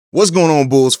What's going on,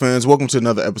 Bulls fans? Welcome to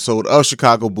another episode of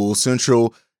Chicago Bulls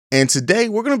Central. And today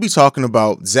we're going to be talking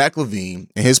about Zach LaVine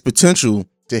and his potential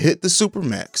to hit the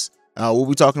Supermax. We'll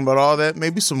be talking about all that,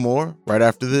 maybe some more, right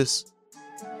after this.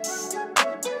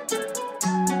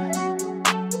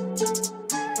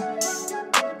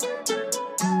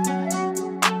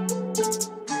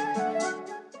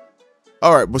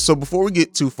 All right, but so before we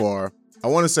get too far, I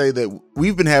want to say that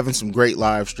we've been having some great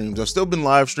live streams. I've still been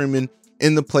live streaming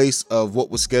in the place of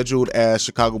what was scheduled as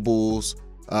Chicago Bulls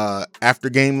after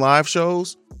game live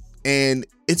shows, and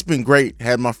it's been great.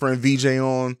 Had my friend VJ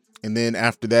on, and then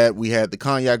after that we had the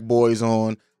Cognac Boys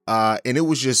on, and it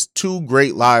was just two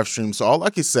great live streams. So all I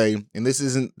can say, and this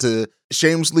isn't to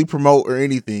shamelessly promote or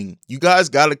anything, you guys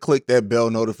got to click that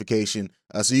bell notification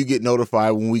so you get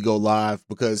notified when we go live,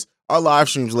 because our live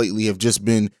streams lately have just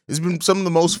been, it's been some of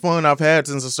the most fun I've had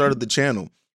since I started the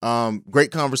channel.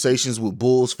 Great conversations with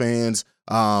Bulls fans,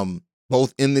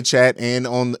 both in the chat and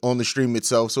on the stream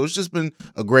itself. So it's just been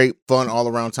a great, fun all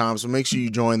around time. So make sure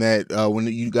you join that when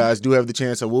you guys do have the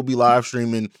chance. I will be live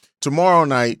streaming tomorrow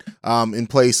night in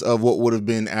place of what would have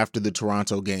been after the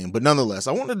Toronto game. But nonetheless,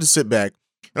 I wanted to sit back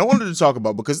and I wanted to talk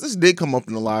about, because this did come up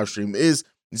in the live stream, is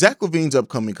Zach LaVine's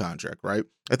upcoming contract, right?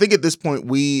 I think at this point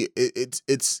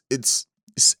it's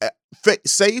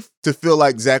safe to feel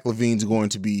like Zach LaVine's going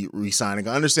to be re-signing.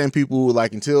 I understand people who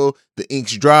like, until the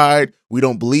ink's dried, we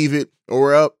don't believe it,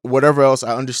 or whatever else.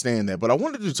 I understand that, but I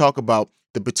wanted to talk about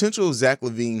the potential of Zach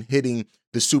LaVine hitting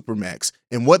the Supermax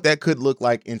and what that could look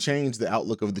like and change the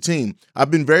outlook of the team.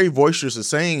 I've been very boisterous of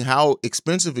saying how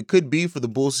expensive it could be for the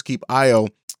Bulls to keep Ayo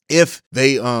if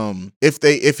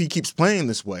he keeps playing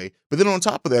this way. But then on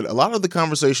top of that, a lot of the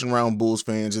conversation around Bulls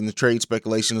fans and the trade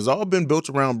speculation has all been built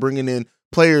around bringing in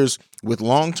players with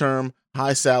long-term,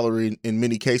 high salary in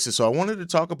many cases. So I wanted to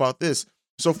talk about this.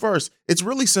 So first, it's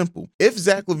really simple. If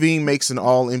Zach LaVine makes an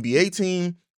all-NBA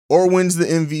team or wins the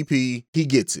MVP, he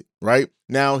gets it, right?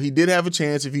 Now, he did have a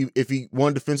chance if he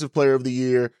won Defensive Player of the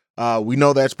Year. We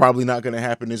know that's probably not going to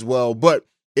happen as well. But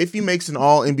if he makes an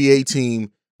all-NBA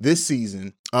team this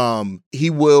season, he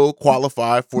will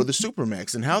qualify for the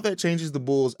Supermax, and how that changes the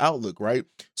Bulls' outlook, right?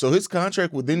 So his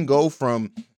contract would then go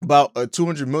from about a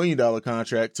 $200 million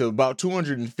contract to about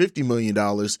 $250 million.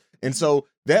 And so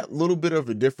that little bit of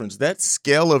a difference, that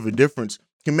scale of a difference,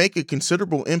 can make a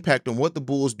considerable impact on what the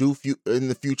Bulls do in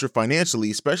the future financially,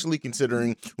 especially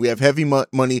considering we have heavy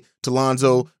money to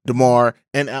Lonzo, DeMar,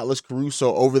 and Atlas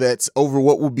Caruso over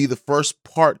what will be the first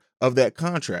part of that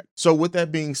contract. So with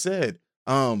that being said,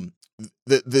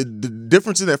 the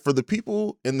difference in that, for the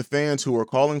people and the fans who are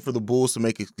calling for the Bulls to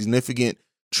make a significant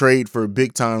trade for a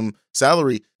big time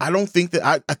salary, I don't think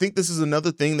that I think this is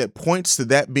another thing that points to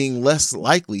that being less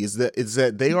likely, is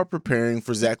that they are preparing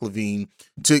for Zach LaVine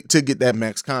to get that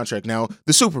max contract. Now,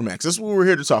 the Supermax, that's what we're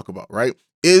here to talk about, right?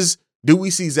 Do we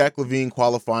see Zach LaVine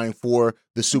qualifying for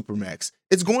the Supermax?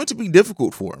 It's going to be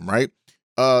difficult for him, right?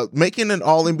 Making an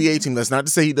all-NBA team, that's not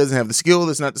to say he doesn't have the skill.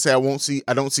 That's not to say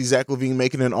I don't see Zach LaVine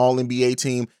making an all-NBA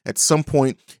team at some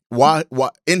point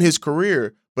in his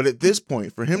career. But at this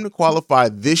point, for him to qualify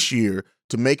this year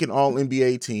to make an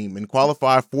all-NBA team and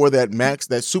qualify for that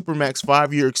Supermax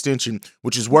 5-year extension,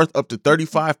 which is worth up to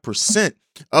 35%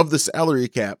 of the salary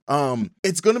cap,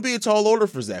 it's going to be a tall order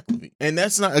for Zach LaVine. And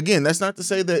that's not to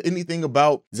say that anything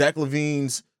about Zach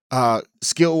LaVine's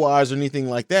skill-wise or anything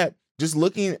like that. Just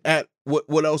looking at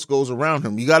what else goes around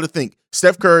him, you got to think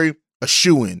Steph Curry, a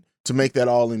shoo-in to make that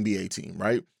all-NBA team,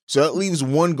 right? So that leaves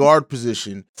one guard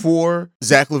position for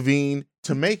Zach LaVine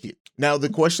to make it. Now, the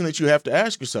question that you have to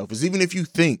ask yourself is, even if you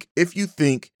think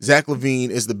Zach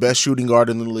LaVine is the best shooting guard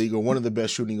in the league or one of the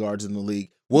best shooting guards in the league,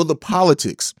 will the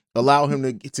politics allow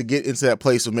him to get into that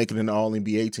place of making an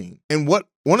all-NBA team? And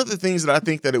one of the things that I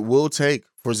think that it will take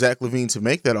for Zach LaVine to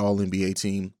make that all-NBA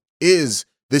team is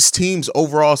this team's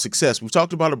overall success. We've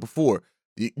talked about it before.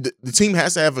 The team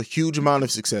has to have a huge amount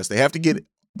of success. They have to get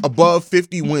above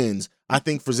 50 wins, I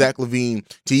think, for Zach LaVine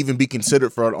to even be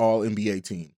considered for an all-NBA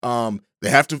team. They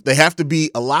have to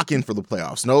be a lock-in for the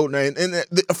playoffs.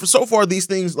 So far, these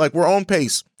things, like, we're on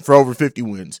pace for over 50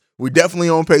 wins. We're definitely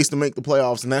on pace to make the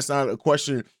playoffs, and that's not a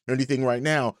question or anything right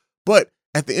now. But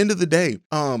at the end of the day,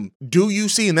 do you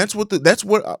see, and that's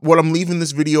what I'm leaving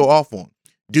this video off on.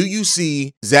 Do you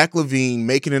see Zach LaVine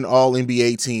making an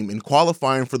all-NBA team and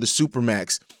qualifying for the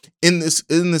Supermax in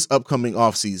this upcoming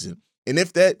offseason? And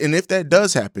if that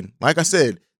does happen, like I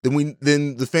said, then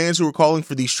the fans who are calling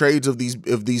for these trades of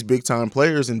these big time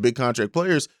players and big contract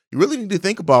players, you really need to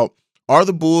think about,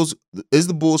 is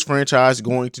the Bulls franchise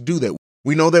going to do that?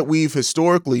 We know that we've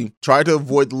historically tried to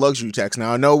avoid the luxury tax.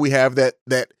 Now, I know we have that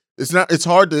It's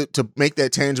hard to make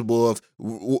that tangible of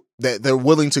that they're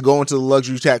willing to go into the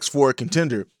luxury tax for a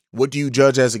contender. What do you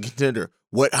judge as a contender?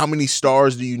 How many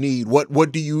stars do you need?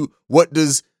 What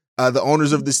does the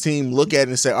owners of this team look at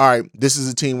and say, all right, this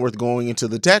is a team worth going into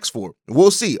the tax for?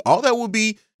 We'll see. All that will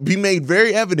be made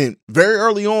very evident very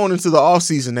early on into the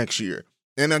offseason next year.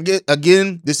 And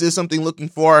again, this is something looking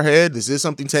far ahead. This is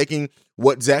something taking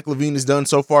what Zach LaVine has done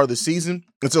so far this season.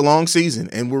 It's a long season,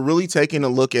 and we're really taking a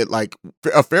look at like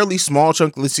a fairly small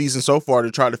chunk of the season so far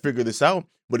to try to figure this out.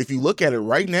 But if you look at it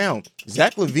right now,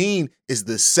 Zach LaVine is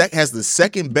has the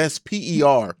second best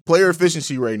PER, player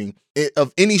efficiency rating,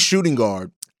 of any shooting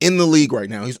guard in the league right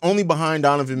now. He's only behind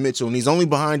Donovan Mitchell, and he's only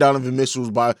behind Donovan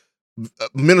Mitchell's by a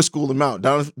minuscule amount.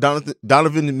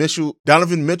 Donovan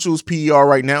Mitchell's PER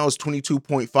right now is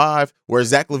 22.5, whereas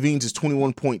Zach LaVine's is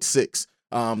 21.6.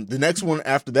 The next one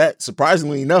after that,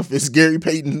 surprisingly enough, is Gary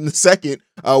Payton II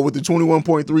with the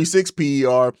 21.36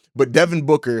 PER. But Devin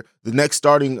Booker, the next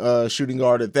starting shooting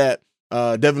guard at that,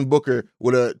 Devin Booker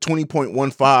with a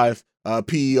 20.15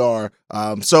 PER.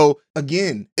 So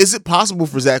again, is it possible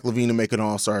for Zach LaVine to make an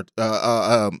all-star,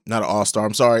 not an all-star,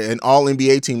 I'm sorry, an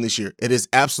all-NBA team this year? It is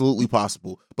absolutely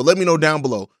possible. But let me know down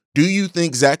below, do you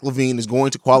think Zach LaVine is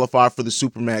going to qualify for the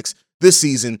Supermax this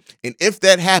season? And if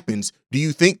that happens, do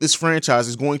you think this franchise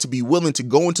is going to be willing to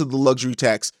go into the luxury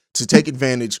tax to take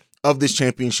advantage of this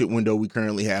championship window we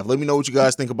currently have? Let me know what you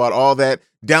guys think about all that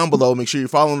down below. Make sure you're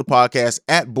following the podcast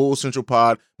at Bull Central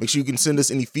Pod. Make sure you can send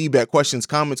us any feedback, questions,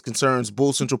 comments, concerns,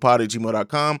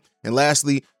 bullcentralpod@gmail.com. And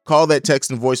lastly, call that text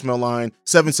and voicemail line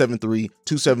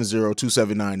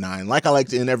 773-270-2799. Like I like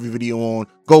to end every video on,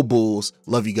 go Bulls.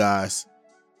 Love you guys.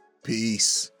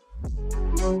 Peace.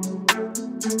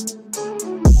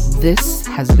 This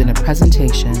has been a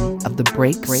presentation of the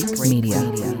Break Media.